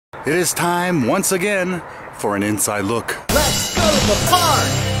It is time once again for an inside look. Let's go to the park!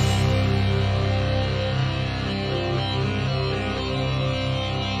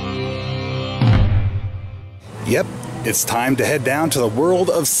 Yep, it's time to head down to the world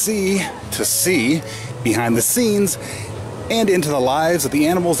of sea to see behind the scenes and into the lives of the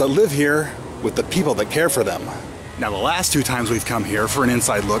animals that live here with the people that care for them. Now, the last two times we've come here for an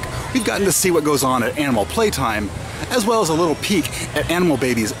inside look, we've gotten to see what goes on at animal playtime, as well as a little peek at animal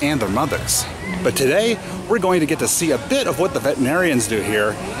babies and their mothers. But today, we're going to get to see a bit of what the veterinarians do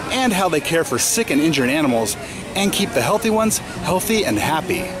here and how they care for sick and injured animals and keep the healthy ones healthy and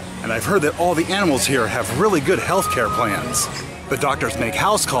happy. And I've heard that all the animals here have really good health care plans. The doctors make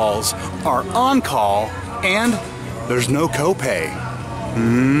house calls, are on call, and there's no copay.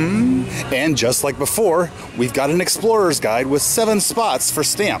 And just like before, we've got an explorer's guide with 7 spots for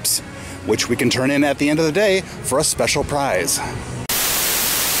stamps, which we can turn in at the end of the day for a special prize.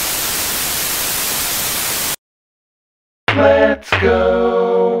 Let's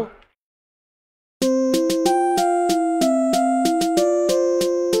go!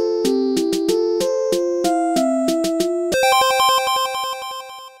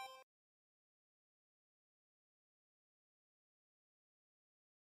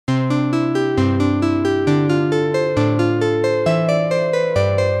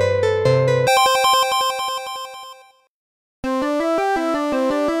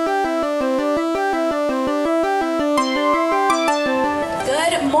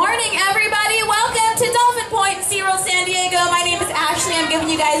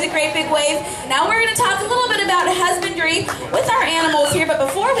 Now we're going to talk a little bit about husbandry with our animals here, but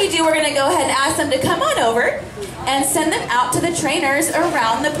before we do, we're going to go ahead and ask them to come on over and send them out to the trainers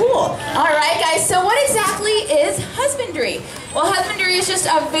around the pool. Alright guys, so what exactly is husbandry? Well, husbandry is just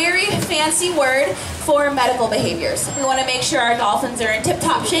a very fancy word for medical behaviors. We want to make sure our dolphins are in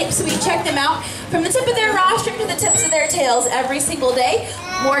tip-top shape, so we check them out from the tip of their rostrum to the tips of their tails every single day.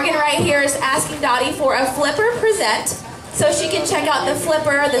 Morgan right here is asking Dottie for a flipper present, so she can check out the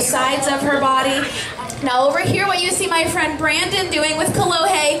flipper, the sides of her body. Now over here, what you see my friend Brandon doing with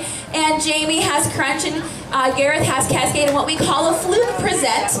Kolohe, and Jamie has Crunch, and Gareth has Cascade, and what we call a fluke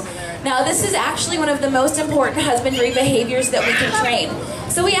present. Now this is actually one of the most important husbandry behaviors that we can train.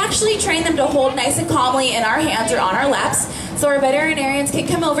 So we actually train them to hold nice and calmly in our hands or on our laps. So our veterinarians can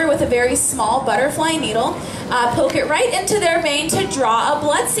come over with a very small butterfly needle, poke it right into their vein to draw a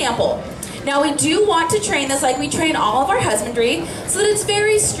blood sample. Now we do want to train this like we train all of our husbandry so that it's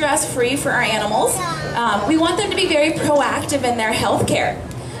very stress-free for our animals. We want them to be very proactive in their health care.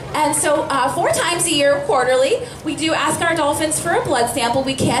 And so 4 times a year, quarterly, we do ask our dolphins for a blood sample.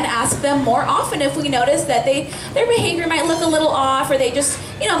 We can ask them more often if we notice that their behavior might look a little off, or they just,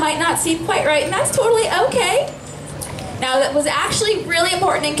 might not seem quite right, and that's totally okay. Now that was actually really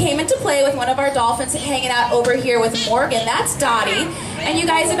important and came into play with one of our dolphins hanging out over here with Morgan. That's Dottie. And you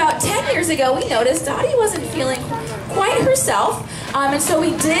guys, about 10 years ago, we noticed Dottie wasn't feeling quite herself. And so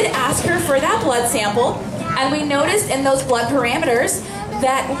we did ask her for that blood sample. And we noticed in those blood parameters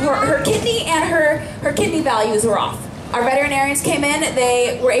that her kidney and her kidney values were off. Our veterinarians came in,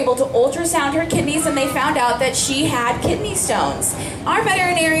 they were able to ultrasound her kidneys, and they found out that she had kidney stones. Our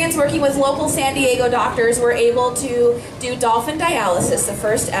veterinarians, working with local San Diego doctors, were able to do dolphin dialysis, the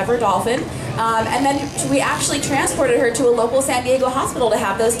first ever dolphin, and then we actually transported her to a local San Diego hospital to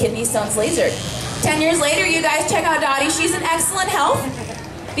have those kidney stones lasered. 10 years later, you guys check out Dottie. She's in excellent health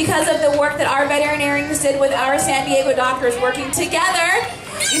because of the work that our veterinarians did with our San Diego doctors working together.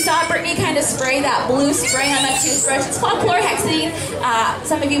 You saw Brittany kind of spray that blue spray on that toothbrush. It's called chlorhexidine.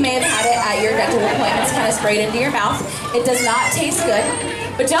 Some of you may have had it at your dental appointments, kind of sprayed into your mouth. It does not taste good.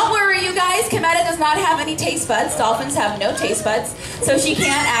 But don't worry, you guys. Cometa does not have any taste buds. Dolphins have no taste buds, so she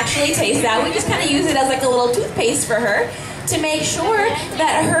can't actually taste that. We just kind of use it as like a little toothpaste for her to make sure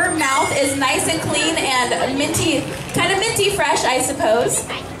that her mouth is nice and clean and minty, kind of minty fresh, I suppose.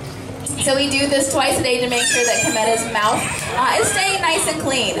 So we do this twice a day to make sure that Cometa's mouth is staying nice and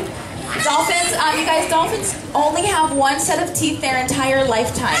clean. Dolphins, you guys, dolphins only have one set of teeth their entire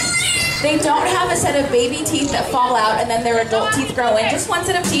lifetime. They don't have a set of baby teeth that fall out and then their adult teeth grow in, just one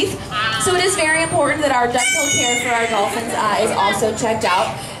set of teeth. So it is very important that our dental care for our dolphins is also checked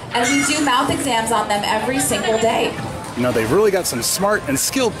out. And we do mouth exams on them every single day. They've really got some smart and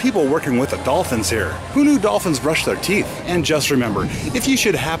skilled people working with the dolphins here. Who knew dolphins brush their teeth? And just remember, if you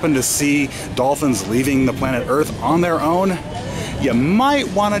should happen to see dolphins leaving the planet Earth on their own, you might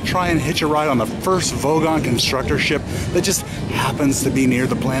want to try and hitch a ride on the first Vogon constructor ship that just happens to be near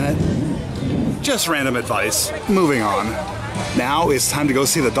the planet. Just random advice. Moving on. Now it's time to go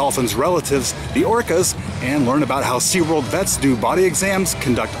see the dolphins' relatives, the orcas, and learn about how SeaWorld vets do body exams,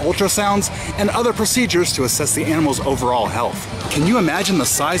 conduct ultrasounds, and other procedures to assess the animal's overall health. Can you imagine the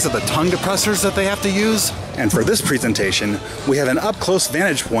size of the tongue depressors that they have to use? And for this presentation, we have an up-close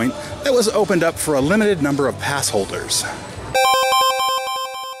vantage point that was opened up for a limited number of pass holders.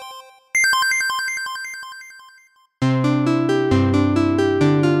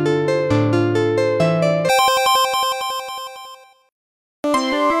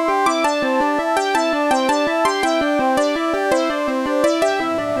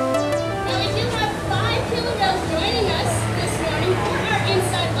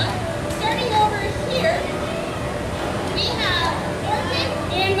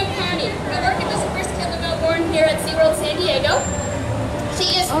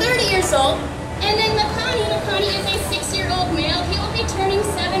 She is 30 years old, and then Makani is a 6-year-old male. He will be turning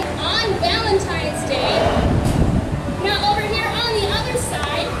 7 on Valentine's Day. Now over here on the other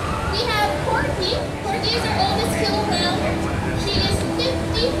side, we have Porky. Porky is our oldest killer whale. She is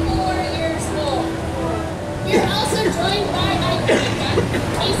 54 years old. We are also joined by Ika,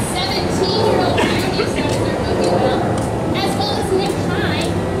 a 17-year-old Canadian movie whale, as well as Nick High,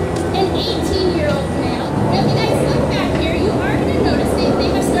 an 18-year-old male. Now if you guys look back here, you are going to notice they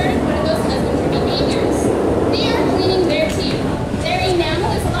have started one of those husbandry behaviors. They are cleaning their teeth. Their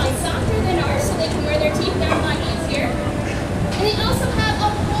enamel is a lot softer than ours, so they can wear their teeth down a lot easier. And they also have a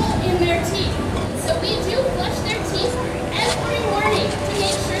hole in their teeth. So we do flush their teeth every morning to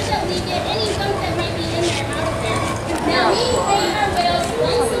make sure that we get any gunk that might be in there out of there. Now we feed our whales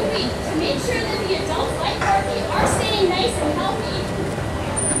once a week to make sure that the adults like Porky are staying nice and healthy,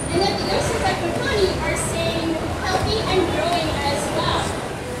 and that the youngsters like Makani are staying healthy and growing as well.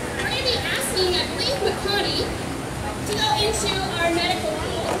 We're going to be asking, I believe, Makani to go into our medical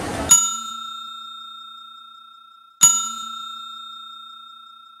pool.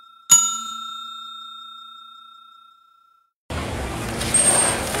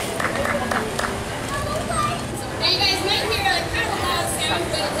 Now you guys might hear a kind of loud sound,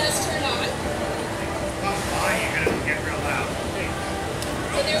 but it does turn on. You're gonna get real loud.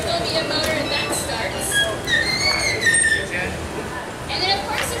 So there will be a motor that starts. And then of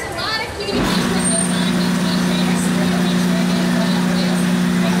course there's a lot of communication that goes on between trainers. So we're going to make sure again for all players they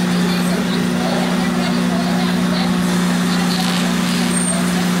can be nice and comfortable and they're ready for that flip.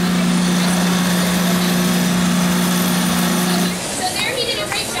 So there he did a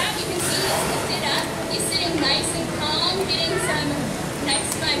great job. You can see he's lifted up. He's sitting nice and calm, getting some nice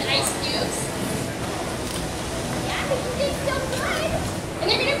fun ice cubes. Yeah, he's still good. And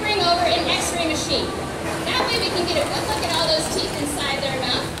they're going to bring over an x-ray machine. That way we can get a good look at all those teeth inside their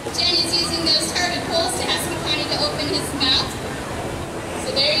mouth. Jen is using those target pulls to ask Makani to open his mouth. So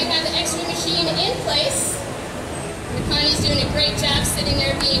there you have the x-ray machine in place. Makani's doing a great job sitting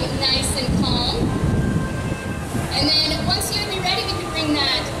there being nice and calm. And then once you would be ready, we could bring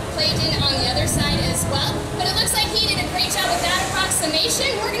that plate in on the other side as well. But it looks like he did a great job with that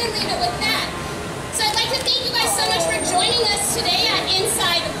approximation. We're going to leave it with that. So I'd like to thank you guys so much for joining us today at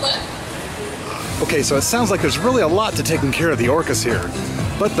Inside the Book. Okay, so it sounds like there's really a lot to taking care of the orcas here.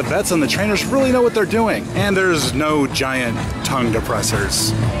 But the vets and the trainers really know what they're doing. And there's no giant tongue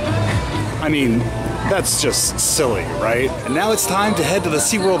depressors. I mean, that's just silly, right? And now it's time to head to the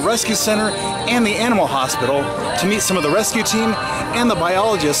SeaWorld Rescue Center and the Animal Hospital to meet some of the rescue team and the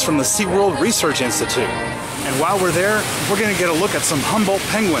biologists from the SeaWorld Research Institute. And while we're there, we're gonna get a look at some Humboldt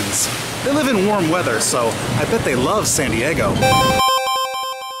penguins. They live in warm weather, so I bet they love San Diego.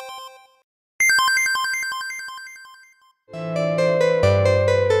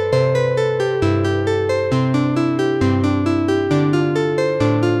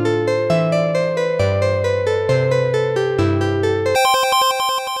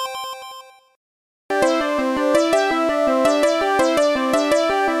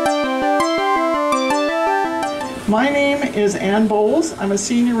 My name is Ann Bowles. I'm a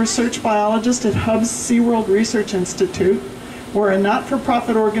senior research biologist at Hub's SeaWorld Research Institute. We're a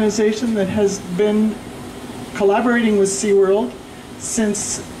not-for-profit organization that has been collaborating with SeaWorld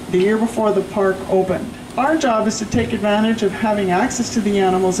since the year before the park opened. Our job is to take advantage of having access to the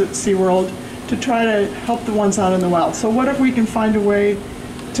animals at SeaWorld to try to help the ones out in the wild. So what if we can find a way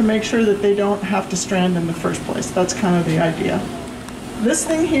to make sure that they don't have to strand in the first place? That's kind of the idea. This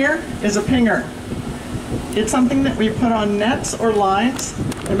thing here is a pinger. It's something that we put on nets or lines.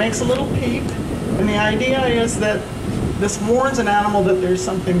 It makes a little peep, and the idea is that this warns an animal that there's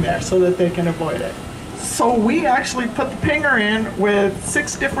something there so that they can avoid it. So we actually put the pinger in with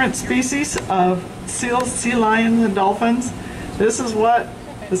 6 different species of seals, sea lions, and dolphins. This is what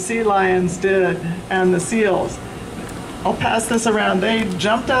the sea lions did and the seals. I'll pass this around. They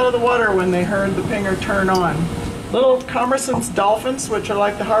jumped out of the water when they heard the pinger turn on. Little commerson's dolphins, which are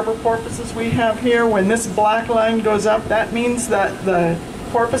like the harbor porpoises we have here, when this black line goes up, that means that the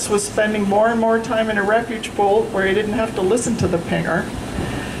porpoise was spending more and more time in a refuge pool where he didn't have to listen to the pinger.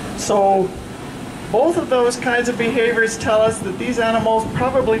 So both of those kinds of behaviors tell us that these animals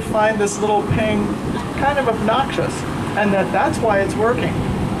probably find this little ping kind of obnoxious, and that's why it's working.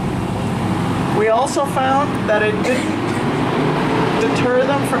 We also found that it didn't deter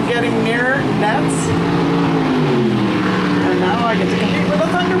them from getting near nets. And now I get to compete with a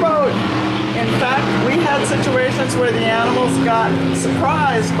thunderboat. In fact, we had situations where the animals got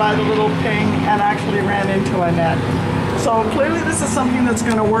surprised by the little ping and actually ran into a net. So clearly this is something that's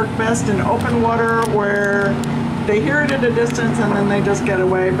going to work best in open water where they hear it at a distance and then they just get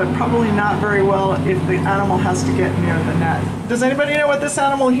away, but probably not very well if the animal has to get near the net. Does anybody know what this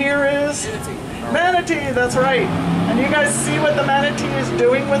animal here is? Manatee, that's right. And you guys see what the manatee is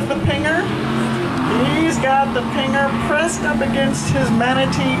doing with the pinger? He's got the pinger pressed up against his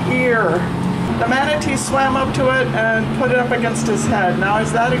manatee ear. The manatee swam up to it and put it up against his head. Now,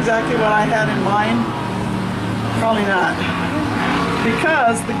 is that exactly what I had in mind? Probably not.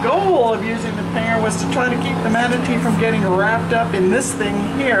 Because the goal of using the pinger was to try to keep the manatee from getting wrapped up in this thing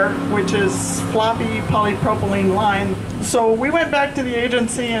here, which is floppy polypropylene line. So we went back to the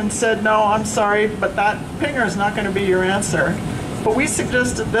agency and said, no, I'm sorry, but that pinger is not going to be your answer. But we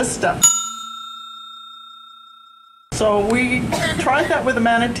suggested this step. So we tried that with the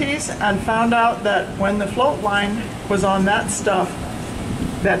manatees and found out that when the float line was on that stuff,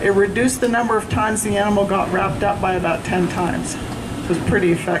 that it reduced the number of times the animal got wrapped up by about 10 times. It was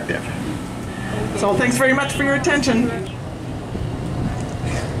pretty effective. So thanks very much for your attention.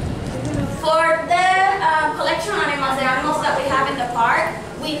 For the collection animals, the animals that we have in the park,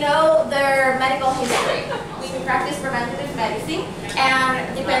 we know their medical history. We practice preventative medicine,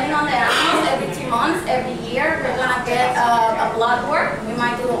 and depending on the animals, every 2 months, every year, we're gonna get a blood work. We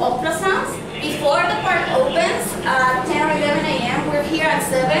might do ultrasounds. Before the park opens, 10 or 11 a.m., we're here at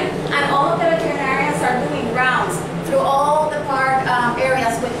 7, and all of the veterinarians are doing rounds through all the park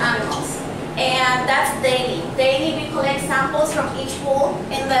areas with animals. And that's daily. Daily, we collect samples from each pool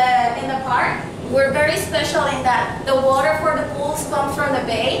in the park. We're very special in that the water for the pools comes from the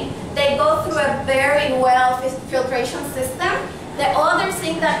bay. They go through a very well filtration system. The other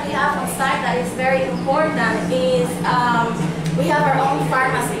thing that we have on site that is very important is we have our own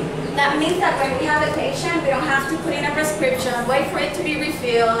pharmacy. That means that when we have a patient, we don't have to put in a prescription, wait for it to be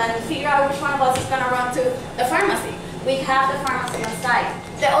refilled, and figure out which one of us is going to run to the pharmacy. We have the pharmacy on site.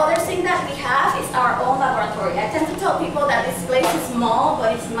 The other thing that we have is our own laboratory. I tend to tell people that this place is small,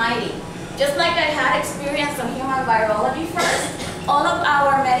 but it's mighty. Just like I had experience in human virology first, all of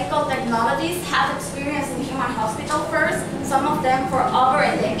our medical technologies have experience in human hospital first, some of them for over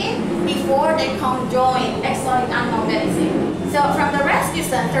a decade, before they come join exotic animal medicine. So from the rescue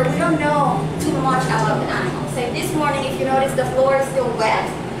center, we don't know too much about the animals. Say this morning, if you notice, the floor is still wet,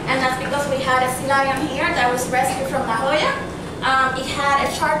 and that's because we had a sea lion here that was rescued from La Jolla. It had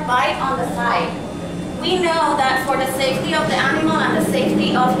a sharp bite on the side. We know that for the safety of the animal and the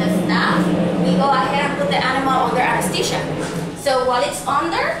safety of the staff, we go ahead and put the animal under anesthesia. So while it's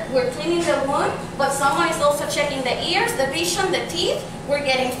under, we're cleaning the wound, but someone is also checking the ears, the vision, the teeth. We're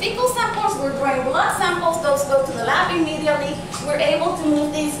getting fecal samples, we're drawing blood samples, those go to the lab immediately. We're able to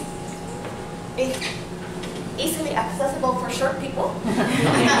move these easily accessible for short people.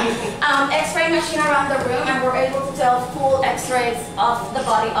 X-ray machine around the room, and we're able to tell full X-rays of the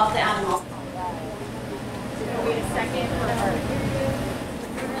body of the animal. Wait a second.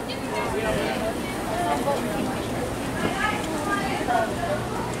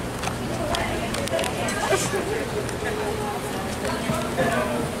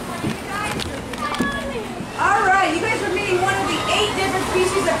 All right, you guys are meeting one of the 8 different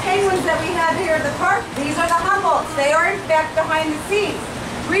species of penguins that we have here at the park. These are the Humboldts. They are in fact behind the scenes.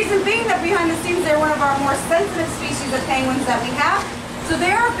 Reason being that behind the scenes they're one of our more sensitive species of penguins that we have. So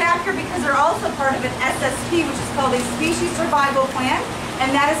they are back here because they're also part of an SSP, which is called a Species Survival Plan,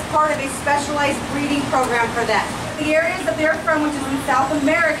 and that is part of a specialized breeding program for them. The areas that they're from, which is in South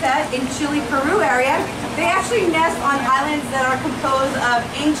America, in Chile, Peru area, they actually nest on islands that are composed of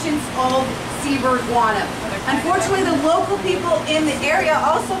ancient old seabird guano. Unfortunately, the local people in the area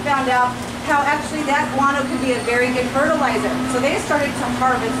also found out how actually that guano could be a very good fertilizer. So they started to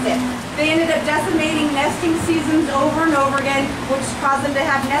harvest it. They ended up decimating nesting seasons over and over again, which caused them to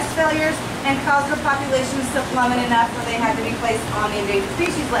have nest failures and caused their populations to plummet enough where they had to be placed on the endangered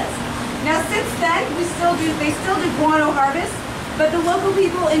species list. Now since then, they still do guano harvest, But the local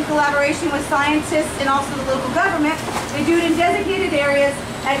people, in collaboration with scientists and also the local government, they do it in designated areas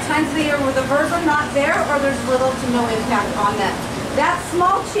at times of the year where the birds are not there or there's little to no impact on them. That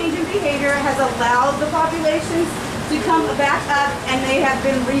small change in behavior has allowed the populations to come back up, and they have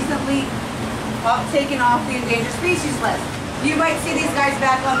been recently taken off the endangered species list. You might see these guys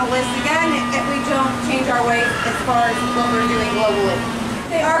back on the list again if we don't change our ways as far as what we're doing globally.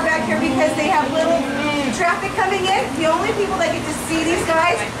 They are back here because they have little traffic coming in. The only people that get to see these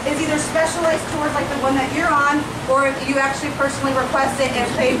guys is either specialized tours like the one that you're on, or if you actually personally request it and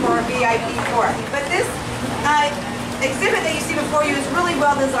pay for a VIP tour. But this exhibit that you see before you is really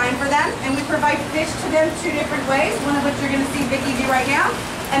well designed for them, and we provide fish to them 2 different ways, one of which you're going to see Vicki do right now,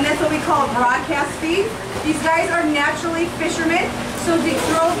 and that's what we call a broadcast feed. These guys are naturally fishermen, so to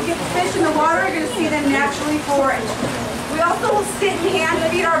get fish in the water, you're going to see them naturally forage. We also will sit and hand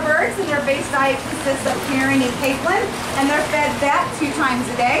feed our birds, and their base diet consists of herring and capelin, and they're fed that 2 times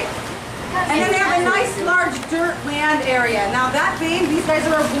a day. And then they have a nice large dirt land area. Now that being, these guys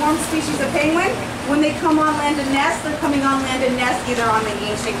are a warm species of penguin. When they come on land to nest, they're coming on land to nest either on the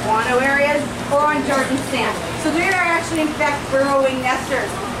ancient guano areas or on dirt and sand. So they are actually in fact burrowing nesters.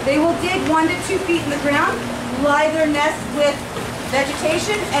 They will dig 1 to 2 feet in the ground, lie their nest with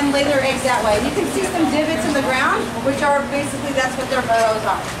vegetation, and lay their eggs that way. You can see some divots in the ground, which are basically, that's what their burrows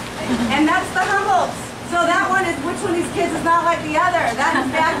are. And that's the Humboldts. So that one is, which one of these kids is not like the other? That in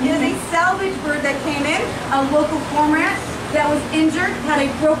fact is a salvage bird that came in, a local cormorant that was injured, had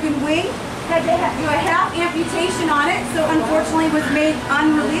a broken wing, had to do a half amputation on it, so unfortunately was made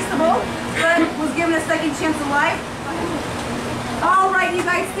unreleasable, but was given a second chance of life. All right, you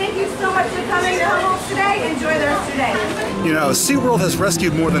guys, thank you so much for coming to Humboldt today. Enjoy the rest of your day. You know, SeaWorld has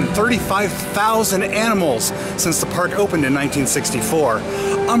rescued more than 35,000 animals since the park opened in 1964.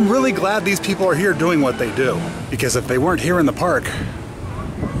 I'm really glad these people are here doing what they do, because if they weren't here in the park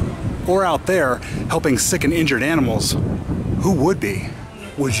or out there helping sick and injured animals, who would be?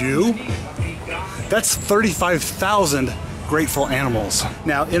 Would you? That's 35,000 grateful animals.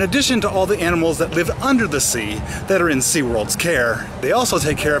 Now, in addition to all the animals that live under the sea that are in SeaWorld's care, they also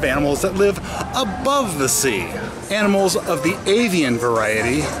take care of animals that live above the sea. Animals of the avian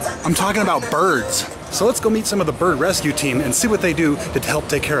variety. I'm talking about birds. So let's go meet some of the bird rescue team and see what they do to help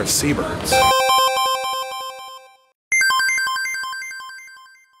take care of seabirds.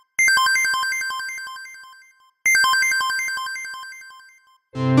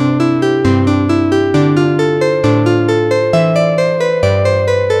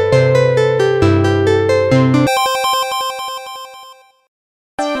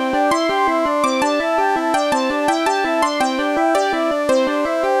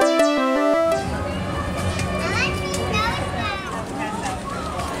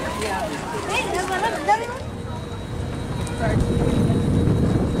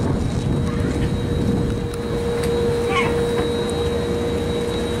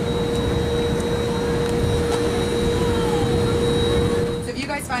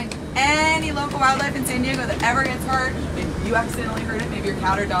 Find any local wildlife in San Diego that ever gets hurt, maybe you accidentally hurt it, maybe your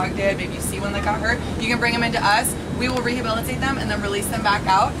cat or dog did, maybe you see one that got hurt, you can bring them into us. We will rehabilitate them and then release them back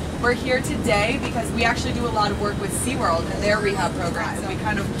out. We're here today because we actually do a lot of work with SeaWorld and their rehab programs. And we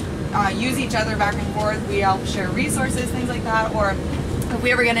kind of use each other back and forth. We help share resources, things like that, or if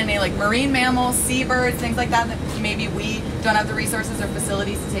we ever get any like marine mammals, seabirds, things like that, that maybe we don't have the resources or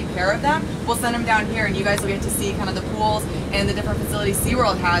facilities to take care of them, we'll send them down here and you guys will get to see kind of the pools and the different facilities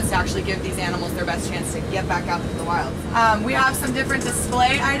SeaWorld has to actually give these animals their best chance to get back out into the wild. We have some different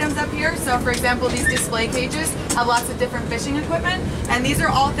display items up here. So for example, these display cages have lots of different fishing equipment, and these are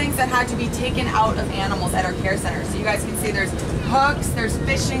all things that had to be taken out of animals at our care center. So you guys can see there's hooks, there's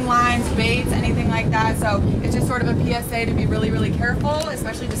fishing lines, baits, anything like that. So it's just sort of a PSA to be really, really careful,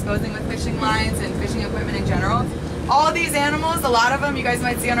 especially disposing with fishing lines and fishing equipment in general. All of these animals, a lot of them you guys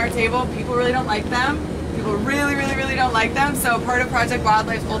might see on our table, people really don't like them. People really, really, really don't like them. So part of Project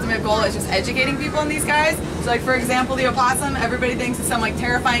Wildlife's ultimate goal is just educating people on these guys. So like for example, the opossum, everybody thinks it's some like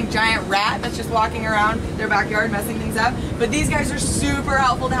terrifying giant rat that's just walking around their backyard messing things up. But these guys are super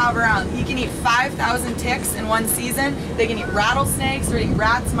helpful to have around. You can eat 5,000 ticks in one season. They can eat rattlesnakes, they're eating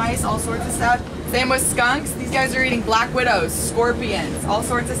rats, mice, all sorts of stuff. Same with skunks. These guys are eating black widows, scorpions, all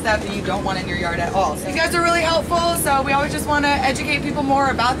sorts of stuff that you don't want in your yard at all. So these guys are really helpful, so we always just want to educate people more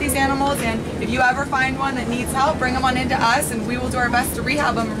about these animals, and if you ever find one that needs help, bring them on into us and we will do our best to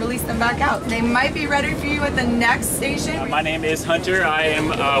rehab them and release them back out. They might be ready for you at the next station. My name is Hunter. I am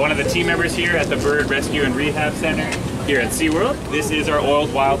one of the team members here at the Bird Rescue and Rehab Center. here at SeaWorld. This is our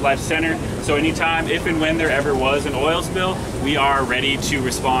Oiled Wildlife Center. So anytime, if and when there ever was an oil spill, we are ready to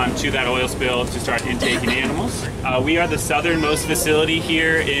respond to that oil spill to start intaking animals. We are the southernmost facility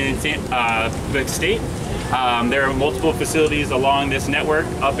here in the state. There are multiple facilities along this network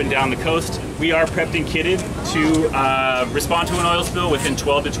up and down the coast. We are prepped and kitted to respond to an oil spill within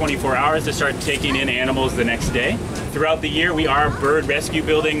 12 to 24 hours to start taking in animals the next day. Throughout the year, we are a bird rescue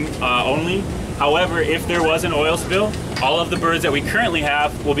building only. However, if there was an oil spill, all of the birds that we currently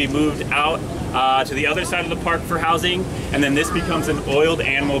have will be moved out to the other side of the park for housing, and then this becomes an oiled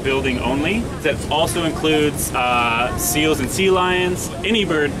animal building only. That also includes seals and sea lions. Any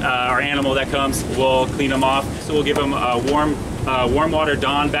bird or animal that comes, we'll clean them off. So we'll give them a warm water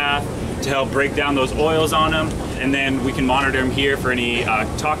dawn bath to help break down those oils on them, and then we can monitor them here for any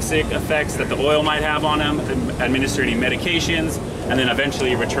toxic effects that the oil might have on them, administer any medications, and then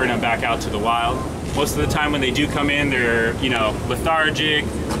eventually return them back out to the wild. Most of the time when they do come in, they're, you know, lethargic,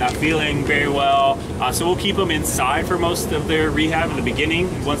 not feeling very well. So we'll keep them inside for most of their rehab in the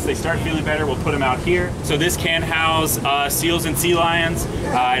beginning. Once they start feeling better, we'll put them out here. So this can house seals and sea lions.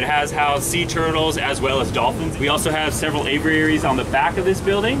 It has housed sea turtles as well as dolphins. We also have several aviaries on the back of this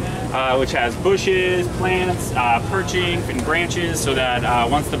building, which has bushes, plants, perching, and branches, so that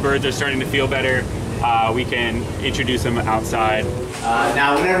once the birds are starting to feel better, we can introduce them outside.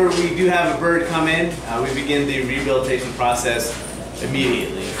 Now, whenever we do have a bird come in, we begin the rehabilitation process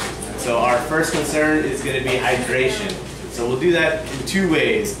immediately. So our first concern is going to be hydration. So we'll do that in two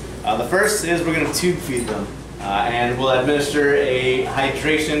ways. The first is we're going to tube feed them, and we'll administer a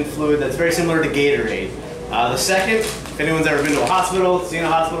hydration fluid that's very similar to Gatorade. The second, if anyone's ever been to a hospital, seen a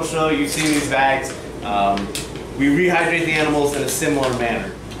hospital show, you've seen these bags, we rehydrate the animals in a similar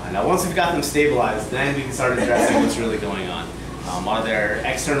manner. Now, once we've got them stabilized, then we can start addressing what's really going on. Are there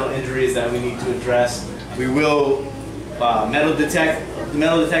external injuries that we need to address? We will metal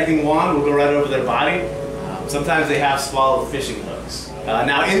detecting wand will go right over their body. Sometimes they have swallowed fishing hooks.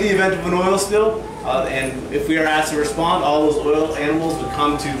 Now, in the event of an oil spill, and if we are asked to respond, all those oil animals would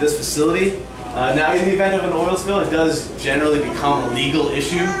come to this facility. Now, in the event of an oil spill, it does generally become a legal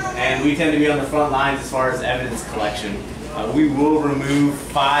issue, and we tend to be on the front lines as far as evidence collection. We will remove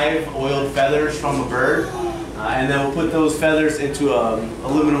 5 oiled feathers from a bird, and then we'll put those feathers into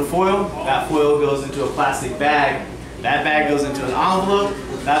aluminum foil. That foil goes into a plastic bag. That bag goes into an envelope.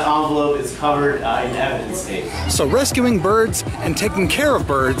 That envelope is covered in evidence tape. So rescuing birds and taking care of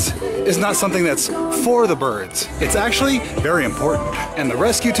birds is not something that's for the birds. It's actually very important. And the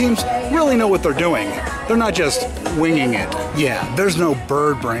rescue teams really know what they're doing. They're not just winging it. Yeah, there's no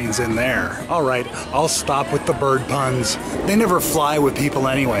bird brains in there. All right, I'll stop with the bird puns. They never fly with people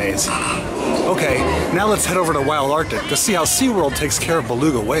anyways. Okay, now let's head over to Wild Arctic to see how SeaWorld takes care of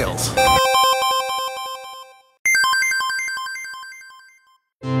beluga whales.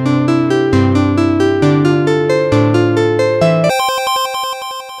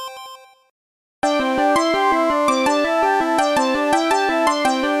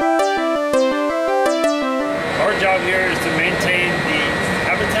 Job here is to maintain the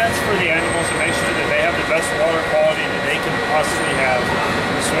habitats for the animals and make sure that they have the best water quality that they can possibly have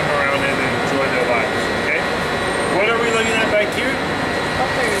to swim around in and enjoy their lives, okay? What are we looking at back here?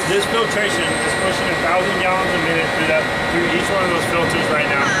 This filtration is pushing 1,000 gallons a minute through each one of those filters right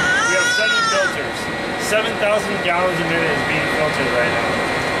now. We have 7 filters. 7,000 gallons a minute is being filtered right now.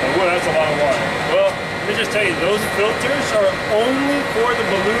 And whoa, that's a lot of water. Well, let me just tell you, those filters are only for the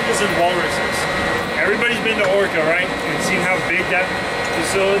belugas and walruses. Everybody's been to Orca, right? And seen how big that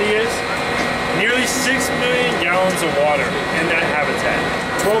facility is? Nearly 6 million gallons of water in that habitat.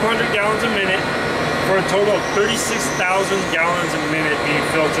 1,200 gallons a minute for a total of 36,000 gallons a minute being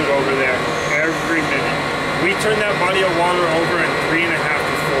filtered over there every minute. We turn that body of water over in 3.5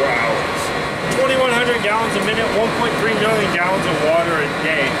 to 4 hours. 2,100 gallons a minute, 1.3 million gallons of water a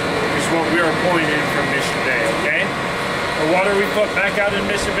day is what we are pulling in from Mission Bay, okay? The water we put back out in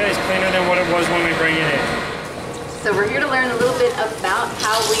Mission Bay is cleaner than what it was when we bring it in. So we're here to learn a little bit about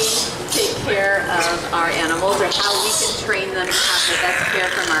how we take care of our animals, or how we can train them to have the best care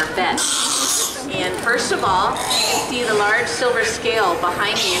from our vets. And first of all, you can see the large silver scale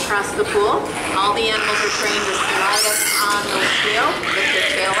behind me across the pool. All the animals are trained to slide up on the scale, lift their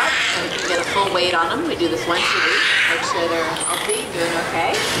tail up, so we can get a full weight on them. We do this once a week, make sure they're healthy, doing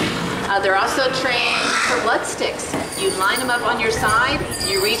okay. They're also trained for blood sticks. You line them up on your side,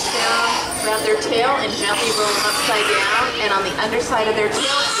 you reach down, grab their tail, and gently roll them upside down. And on the underside of their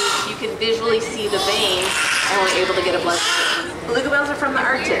tail, you can visually see the veins, and we're able to get a blood stick. Beluga whales are from the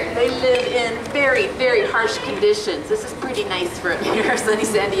Arctic. They live in very, very harsh conditions. This is pretty nice for here, sunny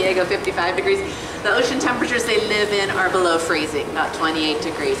San Diego, 55 degrees. The ocean temperatures they live in are below freezing, about 28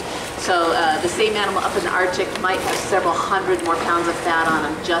 degrees. So the same animal up in the Arctic might have several hundred more pounds of fat on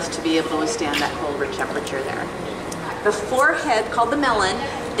them just to be able to withstand that colder temperature there. The forehead, called the melon,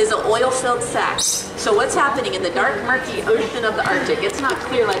 is an oil-filled sac. So what's happening in the dark, murky ocean of the Arctic, it's not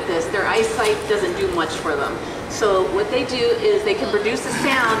clear like this. Their eyesight doesn't do much for them. So what they do is they can produce a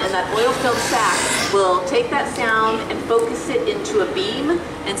sound, and that oil-filled sac will take that sound and focus it into a beam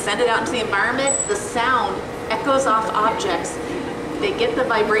and send it out into the environment. The sound echoes off objects. They get the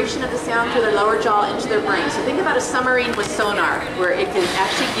vibration of the sound through their lower jaw into their brain. So think about a submarine with sonar, where it can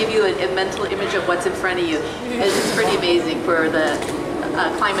actually give you a mental image of what's in front of you. It's pretty amazing for the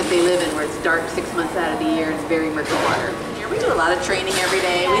climate they live in, where it's dark 6 months out of the year and it's very murky water. We do a lot of training every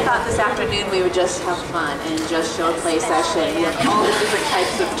day. We thought this afternoon we would just have fun and just show a play session. We have all the different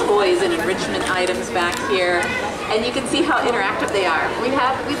types of toys and enrichment items back here. And you can see how interactive they are. We've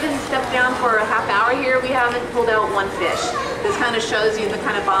been stepped down for a half hour here. We haven't pulled out one fish. This kind of shows you the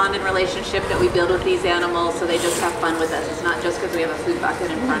kind of bond and relationship that we build with these animals, so they just have fun with us. It's not just because we have a food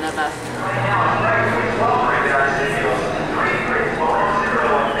bucket in front of us.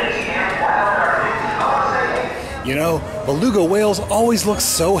 You know, beluga whales always look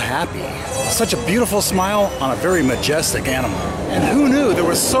so happy. Such a beautiful smile on a very majestic animal. And who knew there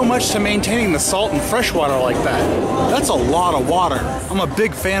was so much to maintaining the salt and freshwater like that? That's a lot of water. I'm a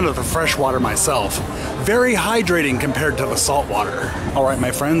big fan of the freshwater myself. Very hydrating compared to the saltwater. All right,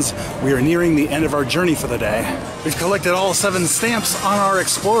 my friends, we are nearing the end of our journey for the day. We've collected all 7 stamps on our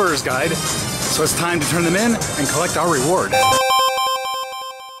Explorer's Guide, so it's time to turn them in and collect our reward.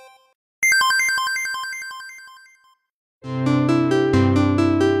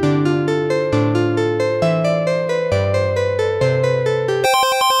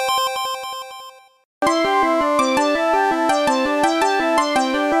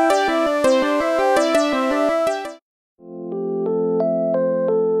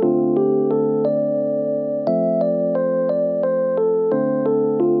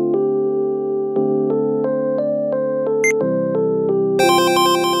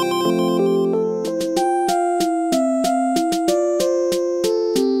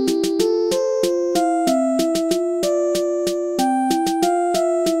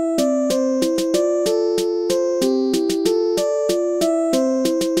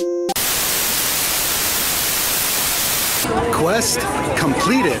 Quest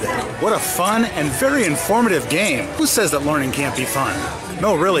completed. What a fun and very informative game. Who says that learning can't be fun?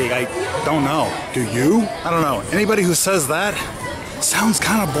 No, really, I don't know. Do you? I don't know. Anybody who says that sounds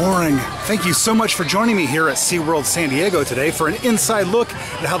kind of boring. Thank you so much for joining me here at SeaWorld San Diego today for an inside look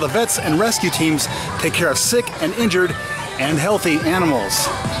at how the vets and rescue teams take care of sick and injured and healthy animals.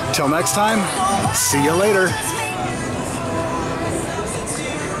 Till next time, see you later.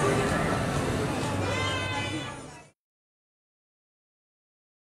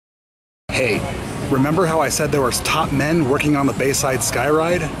 Hey, remember how I said there was top men working on the Bayside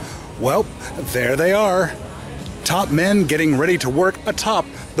Skyride? Well, there they are. Top men getting ready to work atop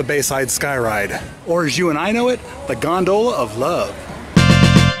the Bayside Skyride. Or as you and I know it, the Gondola of Love.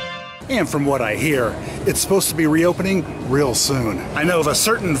 And from what I hear, it's supposed to be reopening real soon. I know of a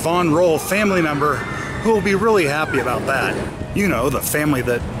certain Von Roll family member who will be really happy about that. You know, the family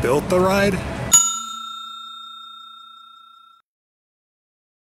that built the ride.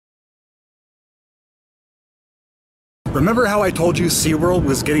 Remember how I told you SeaWorld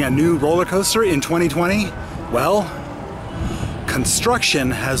was getting a new roller coaster in 2020? Well, construction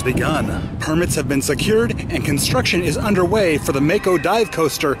has begun. Permits have been secured and construction is underway for the Mako dive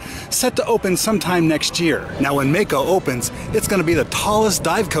coaster, set to open sometime next year. Now when Mako opens, it's going to be the tallest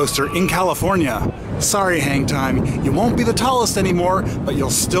dive coaster in California. Sorry, Hang Time, you won't be the tallest anymore, but you'll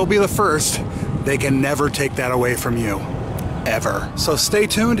still be the first. They can never take that away from you. Ever. So stay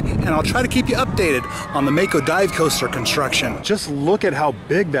tuned and I'll try to keep you updated on the Mako dive coaster construction. Just look at how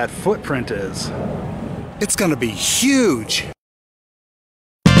big that footprint is. It's gonna be huge.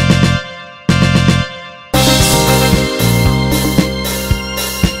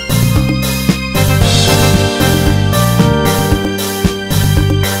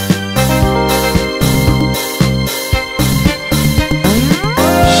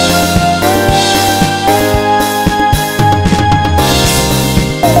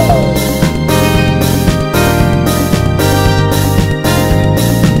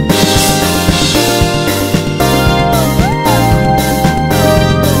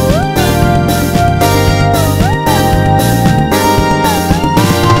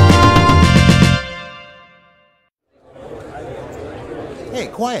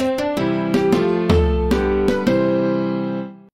 quiet.